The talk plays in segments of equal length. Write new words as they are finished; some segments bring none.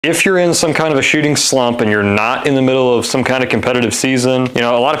If you're in some kind of a shooting slump and you're not in the middle of some kind of competitive season,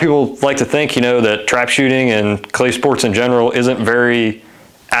 a lot of people like to think, that trap shooting and clay sports in general isn't very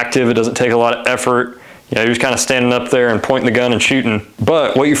active. It doesn't take a lot of effort. You're just kind of standing up there and pointing the gun and shooting.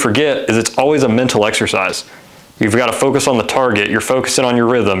 But what you forget is it's always a mental exercise. You've got to focus on the target. You're focusing on your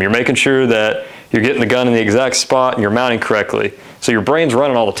rhythm. You're making sure that you're getting the gun in the exact spot and you're mounting correctly. So your brain's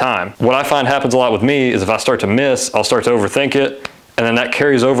running all the time. What I find happens a lot with me is if I start to miss, I'll start to overthink it. And then that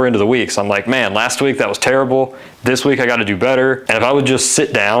carries over into the week. So I'm like, man, last week that was terrible. This week I got to do better. And if I would just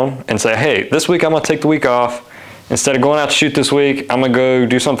sit down and say, hey, this week I'm going to take the week off. Instead of going out to shoot this week, I'm going to go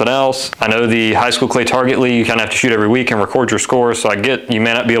do something else. I know the high school clay target league, you kind of have to shoot every week and record your scores. So I get you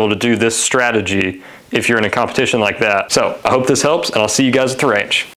may not be able to do this strategy if you're in a competition like that. So I hope this helps, and I'll see you guys at the range.